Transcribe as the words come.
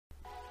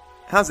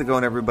How's it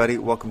going, everybody?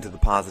 Welcome to the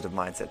Positive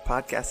Mindset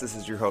Podcast. This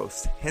is your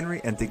host,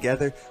 Henry, and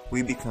together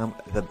we become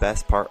the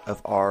best part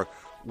of our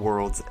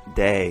world's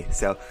day.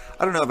 So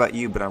I don't know about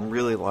you, but I'm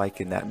really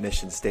liking that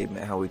mission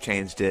statement, how we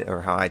changed it,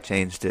 or how I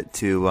changed it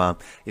to,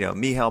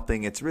 me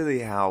helping. It's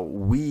really how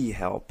we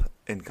help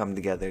and come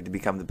together to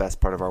become the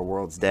best part of our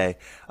world's day,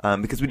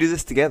 because we do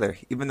this together.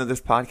 Even though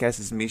this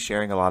podcast is me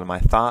sharing a lot of my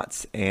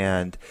thoughts,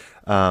 and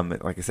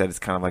like I said, it's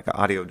kind of like an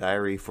audio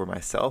diary for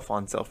myself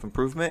on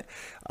self-improvement.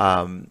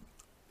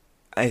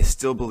 I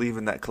still believe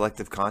in that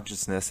collective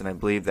consciousness, and I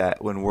believe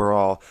that when we're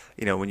all,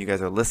 when you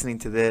guys are listening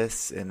to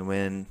this, and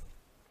when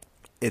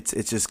it's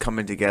just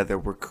coming together,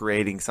 we're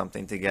creating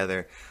something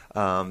together,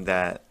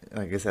 that,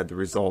 like I said, the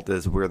result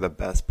is we're the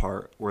best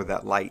part. We're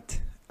that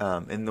light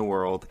in the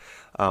world,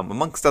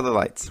 amongst other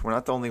lights. We're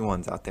not the only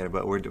ones out there,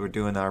 but we're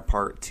doing our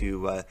part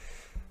to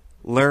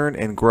learn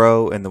and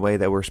grow in the way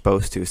that we're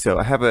supposed to. So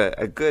I have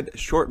a good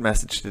short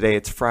message today.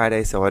 It's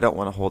Friday, so I don't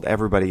want to hold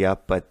everybody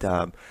up, but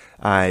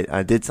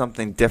I did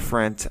something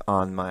different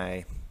on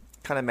my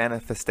kind of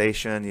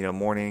manifestation,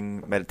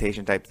 morning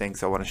meditation type thing.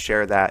 So I want to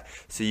share that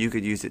so you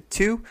could use it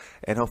too,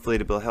 and hopefully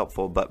it'll be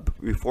helpful.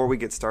 But before we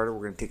get started,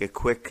 we're going to take a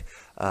quick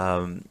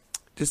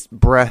just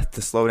breath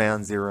to slow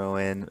down, zero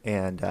in,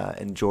 and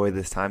enjoy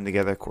this time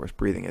together. Of course,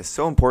 breathing is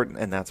so important,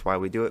 and that's why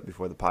we do it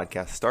before the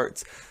podcast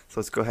starts. So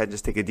let's go ahead and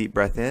just take a deep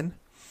breath in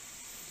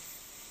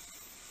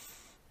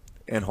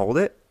and hold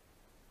it,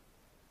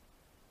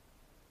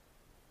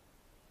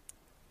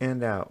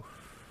 and out.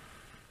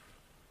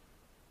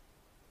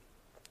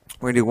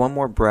 We're going to do one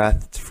more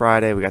breath. It's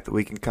Friday. We got the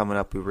weekend coming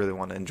up. We really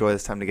want to enjoy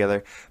this time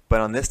together. But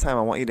on this time,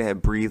 I want you to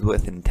breathe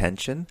with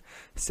intention.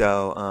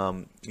 So,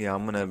 I'm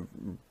going to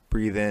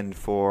breathe in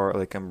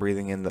I'm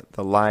breathing in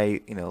the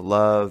light,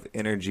 love,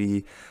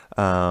 energy,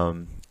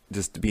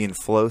 just to be in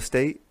flow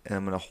state. And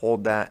I'm going to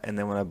hold that. And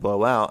then when I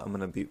blow out, I'm going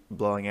to be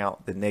blowing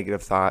out the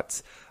negative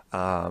thoughts,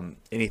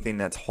 anything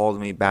that's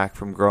holding me back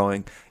from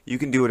growing. You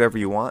can do whatever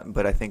you want,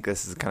 but I think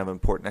this is kind of an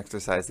important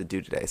exercise to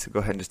do today. So go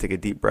ahead and just take a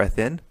deep breath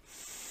in.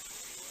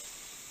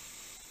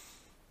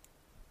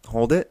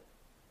 Hold it.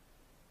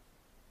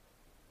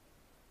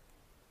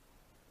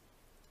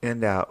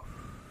 And out.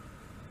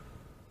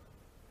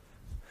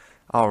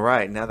 All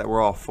right, now that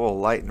we're all full,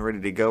 light, and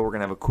ready to go, we're going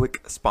to have a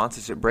quick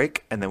sponsorship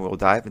break, and then we'll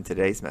dive into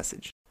today's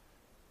message.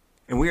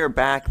 And we are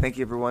back. Thank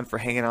you, everyone, for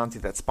hanging on to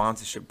that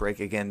sponsorship break.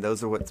 Again,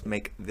 those are what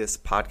make this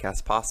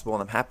podcast possible,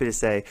 and I'm happy to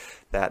say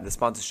that the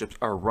sponsorships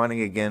are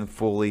running again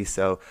fully,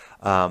 so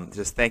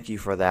just thank you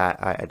for that.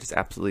 I just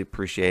absolutely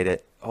appreciate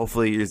it.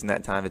 Hopefully you're using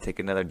that time to take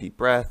another deep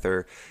breath,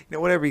 or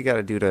whatever you got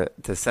to do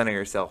to center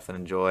yourself and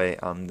enjoy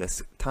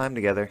this time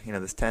together,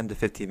 this 10 to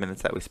 15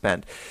 minutes that we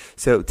spend.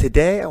 So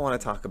today I want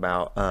to talk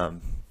about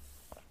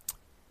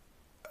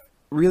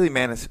really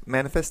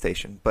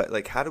manifestation, but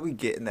like how do we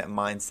get in that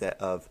mindset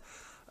of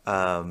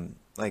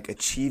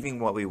achieving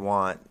what we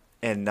want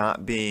and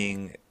not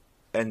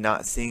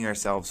seeing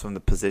ourselves from the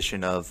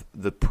position of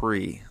the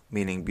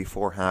meaning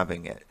before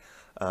having it,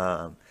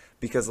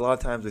 because a lot of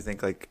times we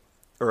think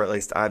or at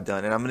least I've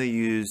done, and I'm going to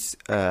use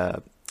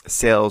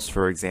sales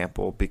for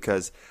example,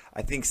 because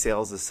I think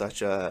sales is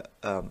such a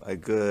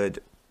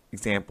good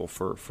example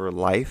for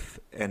life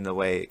and the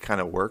way it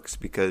kind of works,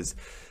 because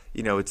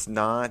it's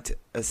not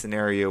a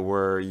scenario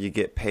where you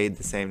get paid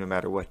the same no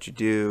matter what you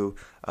do.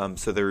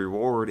 So the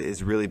reward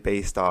is really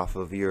based off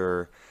of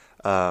your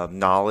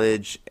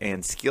knowledge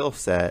and skill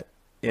set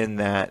in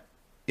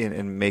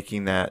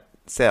making that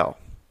sale.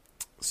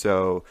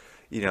 So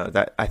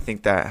that I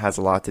think that has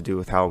a lot to do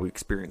with how we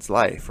experience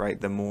life, right?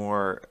 The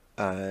more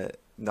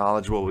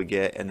knowledgeable we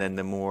get, and then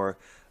the more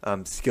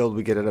skilled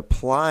we get at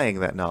applying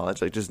that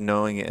knowledge, like just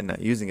knowing it and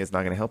not using it is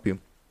not going to help you,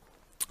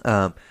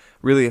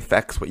 really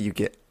affects what you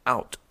get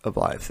out of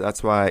life. So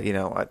that's why,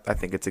 I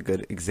think it's a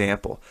good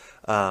example.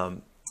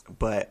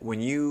 But when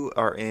you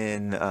are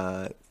in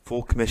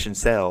full commission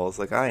sales,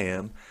 like I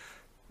am,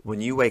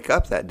 when you wake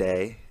up that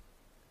day,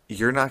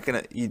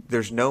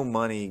 there's no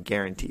money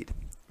guaranteed.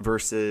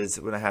 Versus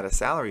when I had a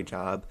salary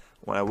job,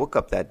 when I woke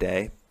up that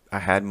day, I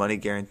had money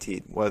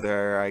guaranteed.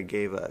 Whether I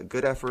gave a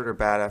good effort or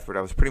bad effort,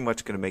 I was pretty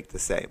much going to make the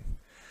same.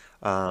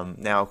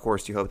 Now, of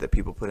course, you hope that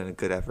people put in a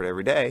good effort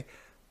every day,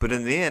 but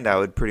in the end, I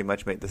would pretty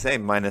much make the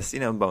same, minus,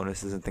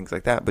 bonuses and things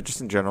like that. But just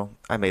in general,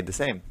 I made the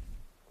same.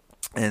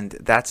 And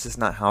that's just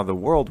not how the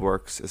world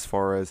works as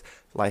far as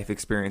life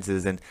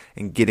experiences and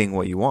getting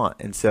what you want.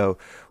 And so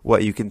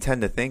what you can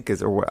tend to think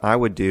is, or what I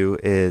would do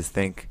is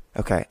think,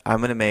 okay, I'm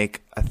going to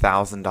make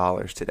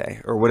 $1,000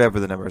 today, or whatever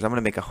the number is. I'm going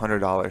to make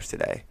 $100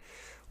 today.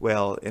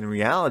 Well, in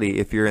reality,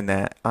 if you're in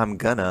that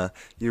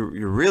you're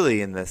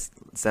really in this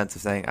sense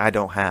of saying, I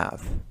don't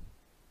have.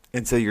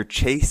 And so you're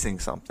chasing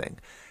something.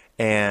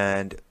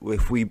 And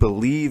if we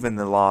believe in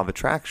the law of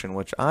attraction,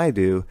 which I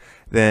do,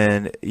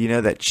 then you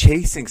know that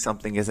chasing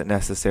something isn't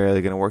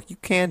necessarily going to work. You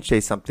can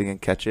chase something and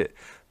catch it,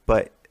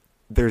 but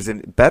there's a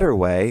better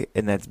way,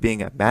 and that's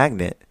being a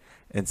magnet.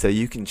 And so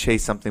you can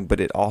chase something, but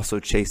it also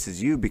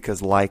chases you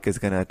because like is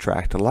going to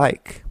attract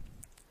like.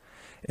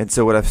 And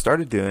so what I've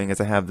started doing is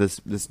I have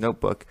this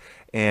notebook,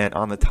 and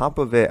on the top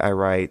of it I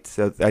write.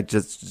 So I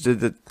just did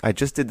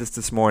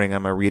this morning.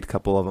 I'm gonna read a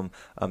couple of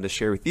them to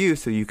share with you,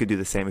 so you could do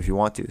the same if you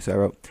want to. So I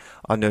wrote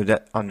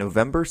on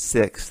November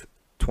 6th,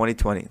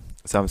 2020.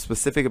 So I'm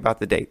specific about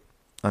the date,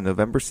 on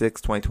November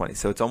 6th, 2020.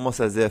 So it's almost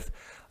as if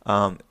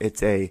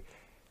it's a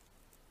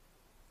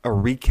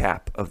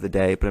recap of the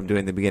day, but I'm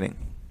doing the beginning.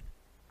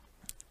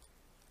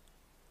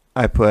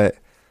 I put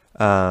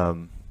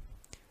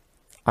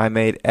I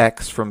made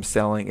X from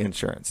selling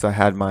insurance. So I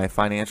had my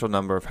financial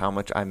number of how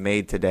much I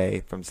made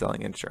today from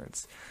selling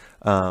insurance.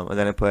 And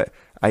then I put,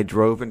 I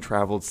drove and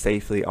traveled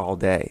safely all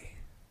day.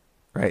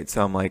 Right?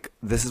 So I'm like,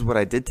 this is what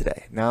I did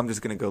today. Now I'm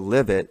just going to go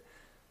live it.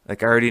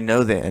 Like I already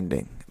know the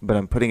ending, but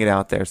I'm putting it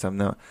out there.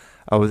 So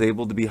I was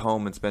able to be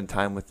home and spend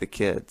time with the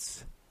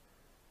kids.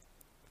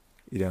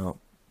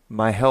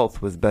 My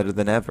health was better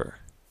than ever.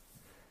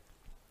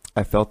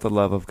 I felt the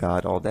love of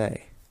God all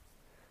day.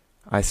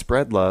 I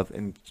spread love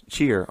and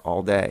cheer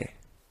all day.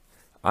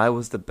 I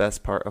was the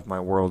best part of my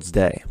world's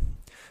day.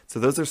 So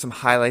those are some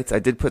highlights. I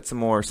did put some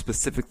more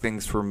specific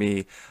things for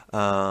me that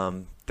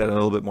are a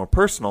little bit more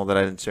personal that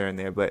I didn't share in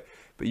there, but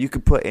you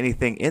could put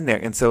anything in there.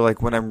 And so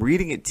like when I'm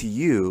reading it to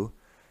you,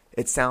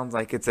 it sounds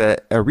like it's a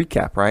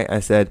recap, right? I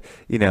said,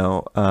 if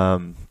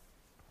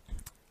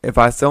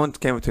someone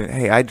came up to me,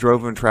 hey, I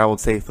drove and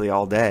traveled safely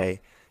all day,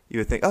 you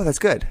would think, oh, that's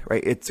good,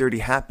 right? It's already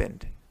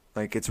happened.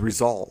 Like it's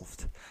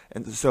resolved.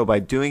 And so by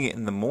doing it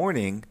in the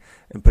morning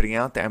and putting it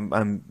out there,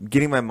 I'm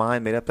getting my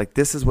mind made up like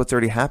this is what's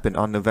already happened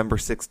on November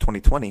 6th,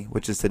 2020,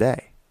 which is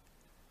today.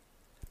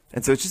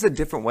 And so it's just a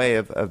different way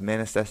of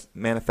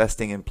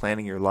manifesting and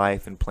planning your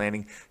life and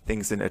planning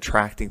things and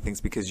attracting things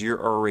because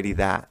you're already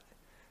that.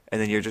 And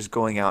then you're just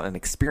going out and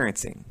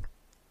experiencing.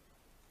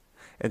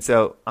 And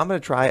so I'm going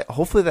to try it.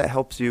 Hopefully that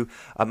helps you.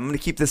 I'm going to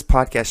keep this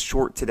podcast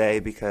short today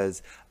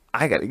because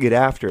I got to get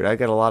after it. I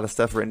got a lot of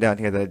stuff written down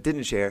here that I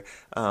didn't share.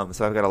 So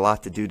I've got a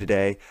lot to do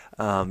today.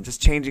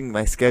 Just changing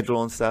my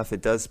schedule and stuff.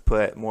 It does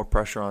put more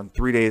pressure on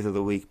 3 days of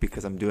the week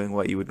because I'm doing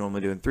what you would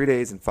normally do in 3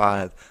 days and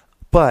 5.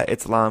 But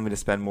it's allowing me to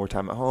spend more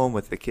time at home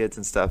with the kids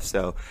and stuff.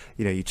 So,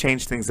 you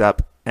change things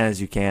up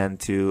as you can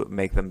to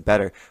make them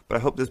better. But I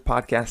hope this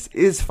podcast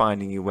is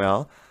finding you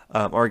well.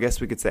 Or I guess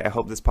we could say, I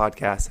hope this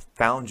podcast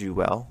found you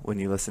well when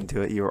you listened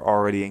to it. You were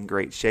already in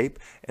great shape,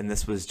 and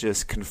this was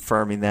just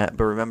confirming that.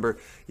 But remember,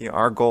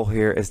 our goal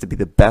here is to be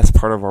the best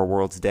part of our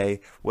world's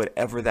day,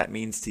 whatever that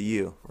means to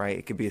you, right?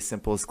 It could be as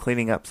simple as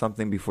cleaning up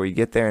something before you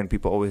get there, and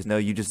people always know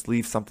you just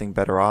leave something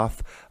better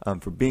off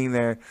for being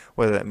there,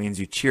 whether that means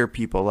you cheer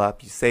people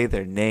up, you say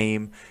their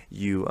name,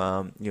 you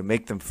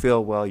make them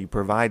feel well, you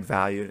provide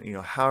value,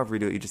 however you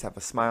do it, you just have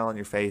a smile on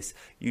your face,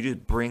 you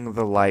just bring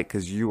the light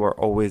because you are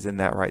always in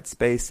that right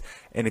space.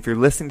 And if you're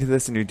listening to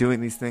this and you're doing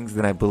these things,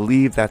 then I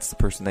believe that's the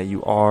person that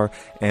you are.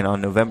 And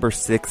on November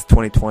 6th,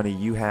 2020,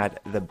 you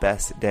had the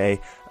best day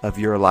of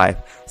your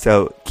life.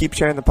 So keep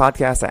sharing the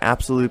podcast. I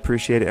absolutely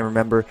appreciate it. And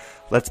remember,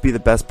 let's be the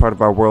best part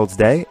of our world's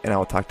day. And I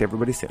will talk to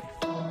everybody soon.